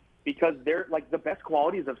teams, because they're, like, the best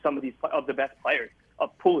qualities of some of the best players.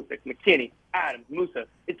 Of Pulisic, McKinney, Adams, Musa.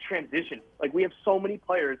 It's transition. Like, we have so many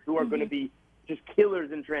players who are going to be just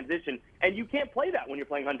killers in transition, and you can't play that when you're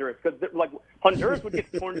playing Honduras because, like, Honduras would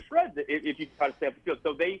get torn to shreds if you try to stay up the field.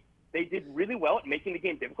 So they did really well at making the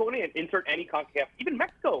game difficult and insert any CONCACAF. Even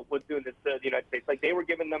Mexico was doing this to the United States. Like, they were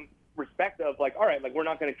giving them respect of, like, all right, like, we're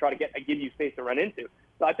not going to try to give you space to run into.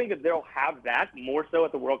 So I think that they'll have that more so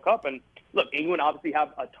at the World Cup. And look, England obviously have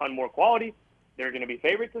a ton more quality. They're going to be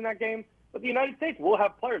favorites in that game. But the United States will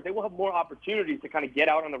have players. They will have more opportunities to kind of get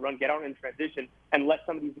out on the run, get out in transition, and let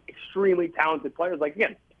some of these extremely talented players, like,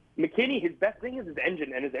 again, McKinney, his best thing is his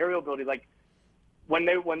engine and his aerial ability. Like, when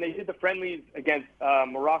they did the friendlies against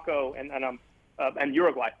Morocco and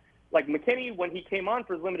Uruguay, like, McKinney, when he came on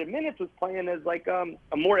for his limited minutes, was playing as, like, a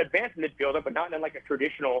more advanced midfielder, but not in, like, a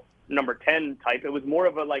traditional number 10 type. It was more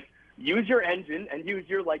of a, like, use your engine and use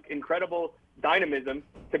your like incredible dynamism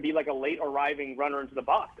to be like a late arriving runner into the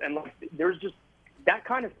box. And like, there's just that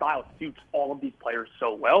kind of style suits all of these players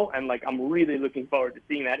so well. And like, I'm really looking forward to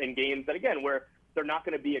seeing that in games that, again, where they're not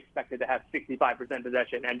going to be expected to have 65%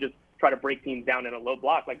 possession and just try to break teams down in a low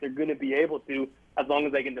block. Like, they're going to be able to, as long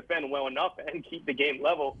as they can defend well enough and keep the game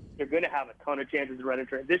level, they're going to have a ton of chances to run in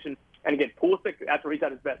transition. And again, Pulisic, that's where he's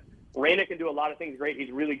at his best. Reyna can do a lot of things great.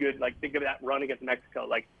 He's really good. Like, think of that run against Mexico.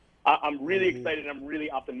 Like, I'm really excited. I'm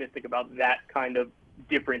really optimistic about that kind of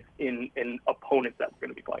difference in opponents that we're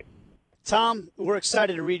going to be playing. Tom, we're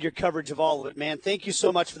excited to read your coverage of all of it, man. Thank you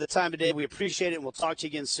so much for the time today. We appreciate it, and we'll talk to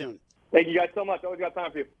you again soon. Thank you guys so much. Always got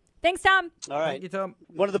time for you. Thanks, Tom. All right. Thank you, Tom.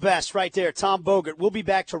 One of the best right there, Tom Bogert. We'll be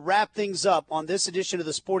back to wrap things up on this edition of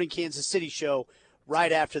the Sporting Kansas City Show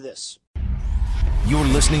right after this. You're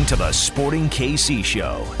listening to the Sporting KC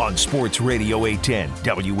Show on Sports Radio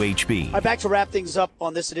 810 WHB. All right, back to wrap things up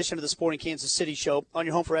on this edition of the Sporting Kansas City Show on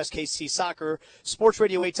your home for SKC Soccer, Sports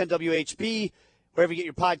Radio 810 WHB, wherever you get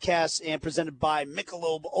your podcasts, and presented by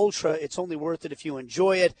Michelob Ultra. It's only worth it if you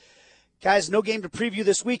enjoy it. Guys, no game to preview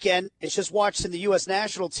this weekend. It's just watching the U.S.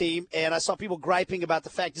 national team, and I saw people griping about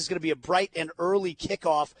the fact this is going to be a bright and early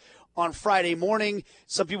kickoff on Friday morning.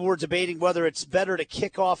 Some people were debating whether it's better to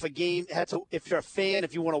kick off a game, if you're a fan,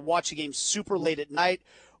 if you want to watch a game super late at night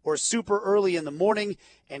or super early in the morning.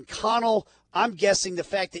 And Conall, I'm guessing the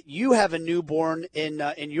fact that you have a newborn in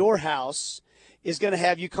your house is going to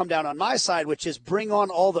have you come down on my side, which is bring on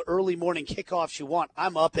all the early morning kickoffs you want.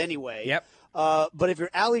 I'm up anyway. Yep. But if you're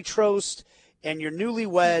Allie Trost and you're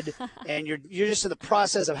newlywed and you're just in the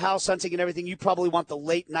process of house hunting and everything, you probably want the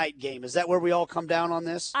late night game. Is that where we all come down on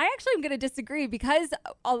this? I actually am going to disagree because,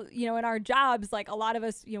 in our jobs, like a lot of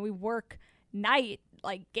us, we work night,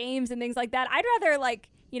 like games and things like that. I'd rather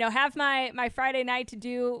have my Friday night to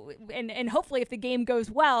do, and hopefully if the game goes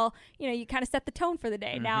well, you kind of set the tone for the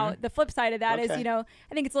day. Mm-hmm. Now, the flip side of that is, I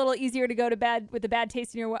think it's a little easier to go to bed with a bad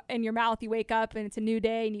taste in your mouth. You wake up and it's a new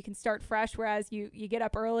day and you can start fresh, whereas you get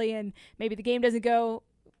up early and maybe the game doesn't go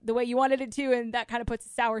the way you wanted it to, and that kind of puts a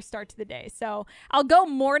sour start to the day. So I'll go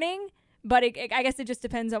morning, but I guess it just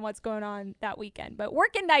depends on what's going on that weekend. But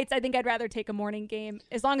working nights, I think I'd rather take a morning game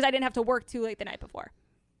as long as I didn't have to work too late the night before.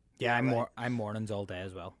 Yeah, I'm mornings all day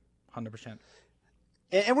as well, 100%.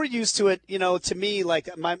 And we're used to it. To me,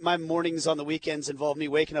 like my mornings on the weekends involve me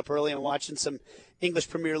waking up early and watching some English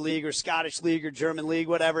Premier League or Scottish League or German League,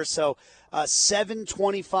 whatever. So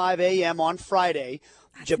 7:25 a.m. on Friday,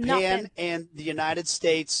 that's Japan nothing. And the United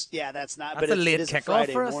States. Yeah, that's not. That's but a late it is kickoff a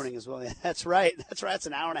Friday for us. Morning as well. Yeah, that's right. It's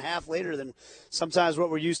an hour and a half later than sometimes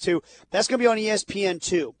what we're used to. That's going to be on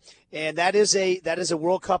ESPN2. And that is a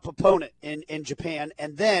World Cup opponent in Japan.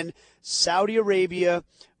 And then Saudi Arabia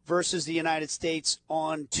versus the United States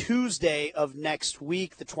on Tuesday of next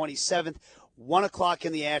week, the 27th, 1 o'clock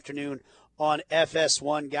in the afternoon on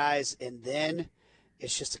FS1, guys. And then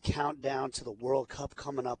it's just a countdown to the World Cup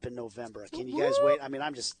coming up in November. Can you guys wait? I mean,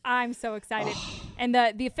 I'm so excited. And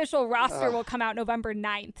the official roster will come out November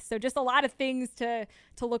 9th. So just a lot of things to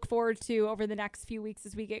look forward to over the next few weeks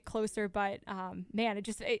as we get closer. But, man,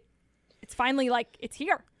 it's finally it's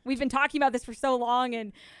here. We've been talking about this for so long,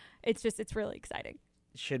 and it's really exciting.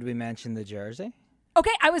 Should we mention the jersey?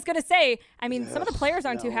 Okay, I was going to say, some of the players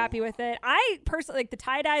aren't too happy with it. I personally, the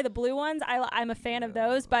tie-dye, the blue ones, I'm a fan of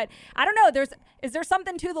those. But I don't know, is there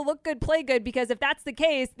something to the look good, play good? Because if that's the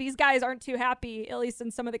case, these guys aren't too happy, at least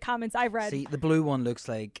in some of the comments I've read. See, the blue one looks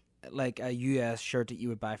like a U.S. shirt that you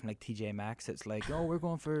would buy from TJ Maxx. It's like, we're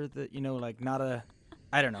going for the, not a,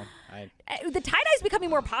 I don't know. The tie-dye is becoming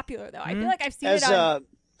more popular, though. I feel like I've seen it on...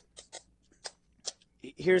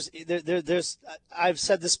 There's I've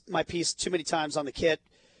said this my piece too many times on the kit.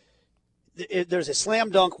 There's a slam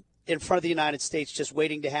dunk in front of the United States just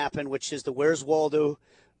waiting to happen, which is the Where's Waldo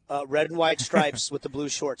red and white stripes with the blue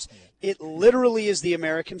shorts. It literally is the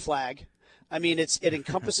American flag. It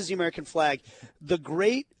encompasses the American flag. The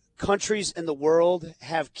great countries in the world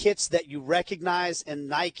have kits that you recognize, and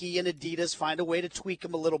Nike and Adidas find a way to tweak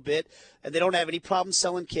them a little bit, and they don't have any problem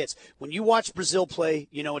selling kits. When you watch Brazil play,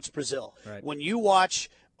 it's Brazil. Right. When you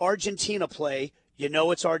watch Argentina play,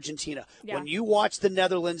 it's Argentina. Yeah. When you watch the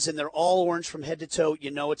Netherlands and they're all orange from head to toe,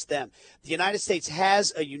 it's them. The United States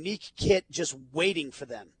has a unique kit just waiting for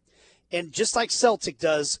them. And just like Celtic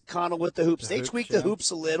does, Conall, with the hoops. They tweak the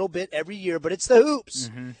hoops a little bit every year, but it's the hoops.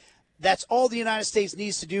 Mm-hmm. That's all the United States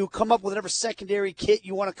needs to do. Come up with whatever secondary kit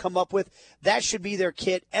you want to come up with. That should be their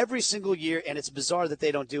kit every single year, and it's bizarre that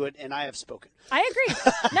they don't do it, and I have spoken. I agree.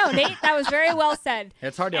 No, Nate, that was very well said.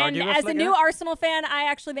 It's hard to argue with. And as a new Arsenal fan, I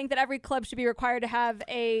actually think that every club should be required to have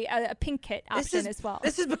a pink kit option as well.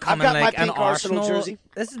 This is becoming I've got like my an pink Arsenal jersey.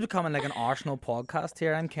 This is becoming like an Arsenal podcast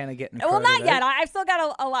here. I'm kind of getting Well, not crowded yet. out. I've still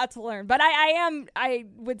got a lot to learn, but I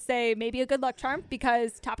would say maybe a good luck charm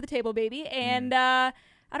because top of the table, baby. And I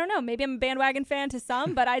don't know, maybe I'm a bandwagon fan to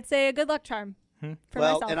some, but I'd say a good luck charm. For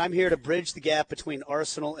myself. And I'm here to bridge the gap between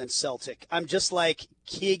Arsenal and Celtic. I'm just like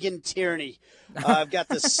Keegan Tierney. I've got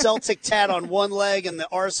the Celtic tat on one leg and the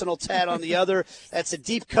Arsenal tat on the other. That's a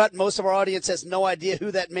deep cut. Most of our audience has no idea who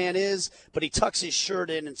that man is, but he tucks his shirt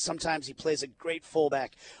in, and sometimes he plays a great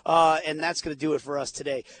fullback. And that's going to do it for us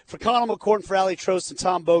today. For Conall, McCourt, and for Ali Trost and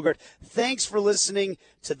Tom Bogert, thanks for listening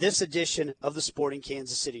to this edition of the Sporting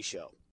Kansas City Show.